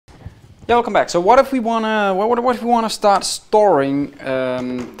Yeah, welcome back. So what if we wanna what if we wanna start storing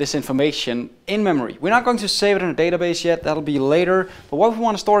this information in memory? We're not going to save it in a database yet. That'll be later. But what if we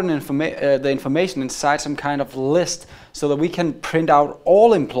want to store the information inside some kind of list so that we can print out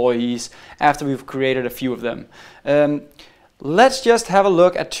all employees after we've created a few of them? Let's just have a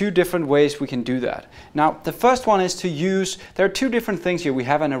look at two different ways we can do that. Now, the first one is to use, there are two different things here. We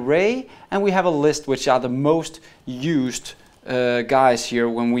have an array and we have a list, which are the most used guys here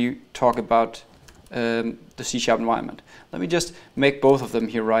when we talk about the C# environment. Let me just make both of them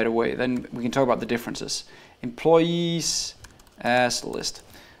here right away, then we can talk about the differences. Employees as list.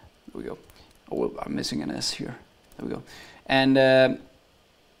 There we go. Oh, well, I'm missing an S here. There we go. And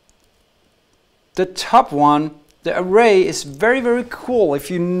the top one, the array, is very, very cool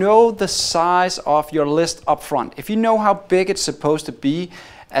if you know the size of your list up front. If you know how big it's supposed to be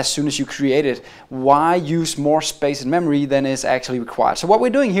as soon as you create it, why use more space in memory than is actually required? So what we're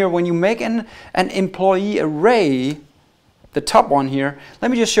doing here, when you make an employee array, the top one here, let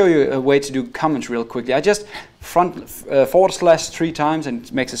me just show you a way to do comments real quickly. I just / 3 times and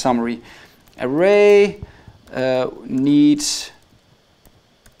it makes a summary. Array needs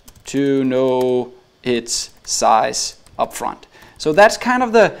to know its size up front. So that's kind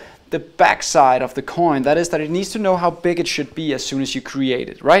of the backside of the coin. That is that it needs to know how big it should be as soon as you create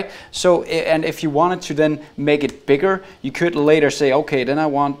it, right? So, and if you wanted to then make it bigger, you could later say, okay, then I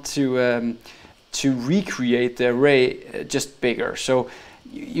want to recreate the array just bigger. So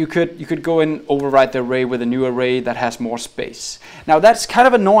you could go and override the array with a new array that has more space. Now that's kind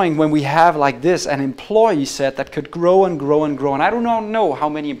of annoying when we have like this an employee set that could grow and grow and grow, and I do not know how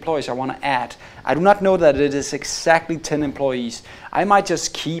many employees I want to add. I do not know that it is exactly 10 employees. I might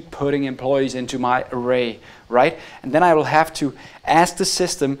just keep putting employees into my array, right? And then I will have to ask the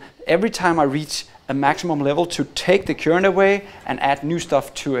system every time I reach a maximum level to take the current array and add new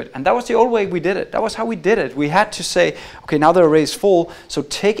stuff to it. And that was the old way we did it. That was how we did it. We had to say, okay, now the array is full, so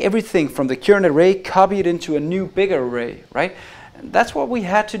take everything from the current array, copy it into a new bigger array, right? And that's what we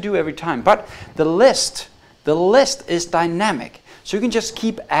had to do every time. But the list is dynamic. So you can just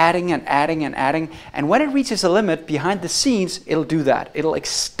keep adding and adding and adding, and when it reaches a limit behind the scenes, it'll do that. It'll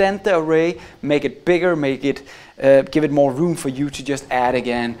extend the array, make it bigger, make it give it more room for you to just add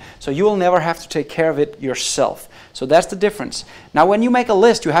again. So you will never have to take care of it yourself. So that's the difference. Now when you make a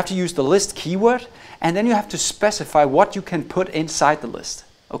list, you have to use the list keyword, and then you have to specify what you can put inside the list.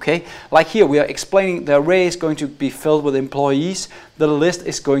 Okay, like here we are explaining the array is going to be filled with employees, the list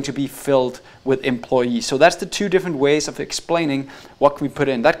is going to be filled with employees. So that's the two different ways of explaining what we put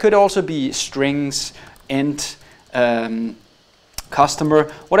in. That could also be strings, int,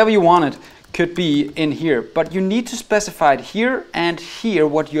 customer, whatever you wanted could be in here. But you need to specify it here and here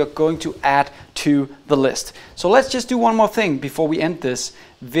what you're going to add to the list. So let's just do one more thing before we end this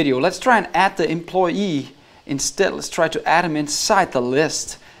video. Let's try and add the employee instead. Let's try to add him inside the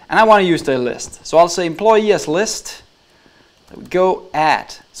list. And I want to use the list. So I'll say employee as list. There we go,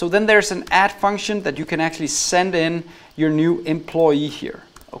 add. So then there's an add function that you can actually send in your new employee here.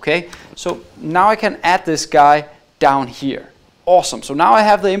 Okay, so now I can add this guy down here. Awesome. So now I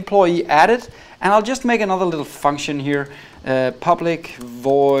have the employee added, and I'll just make another little function here. Public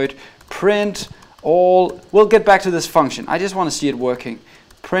void print all. We'll get back to this function. I just want to see it working.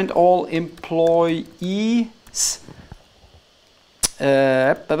 Print all employees.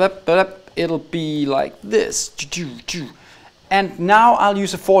 It'll be like this. And now I'll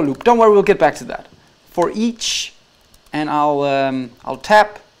use a for loop. Don't worry, we'll get back to that. For each, and I'll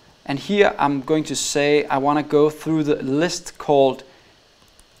tap, and here I'm going to say I want to go through the list called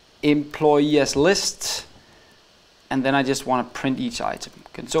employee as list, and then I just want to print each item.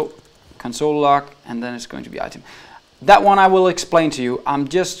 Console log, and then it's going to be item. That one I will explain to you. I'm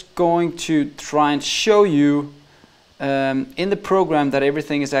just going to try and show you in the program that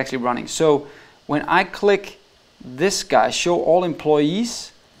everything is actually running. So when I click this guy, show all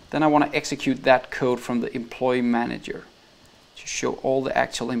employees, then I want to execute that code from the employee manager to show all the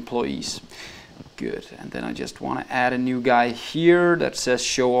actual employees. Good. And then I just want to add a new guy here that says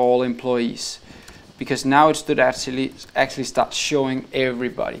show all employees, because now it should actually start showing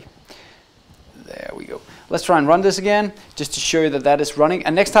everybody. There we go. Let's try and run this again just to show you that that is running.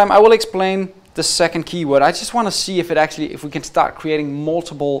 And next time I will explain the second keyword. I just want to see if we can start creating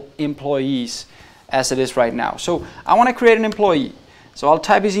multiple employees as it is right now. So I want to create an employee. So I'll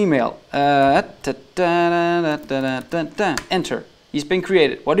type his email. Enter. He's been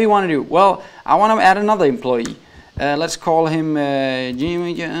created. What do you want to do? Well, I want to add another employee. Let's call him There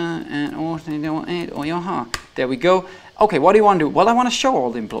we go. Okay, what do you want to do? Well, I want to show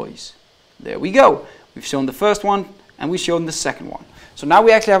all the employees. There we go. We've shown the first one and we've shown the second one. So now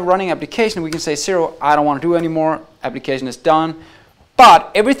we actually have a running application. We can say 0, I don't want to do anymore, application is done. But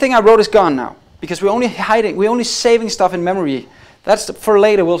everything I wrote is gone now, because we're only saving stuff in memory. That's for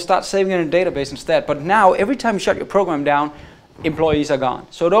later, we'll start saving it in a database instead. But now, every time you shut your program down, employees are gone.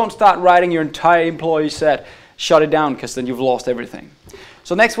 So don't start writing your entire employee set, shut it down, because then you've lost everything.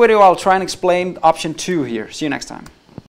 So next video I'll try and explain option 2 here. See you next time.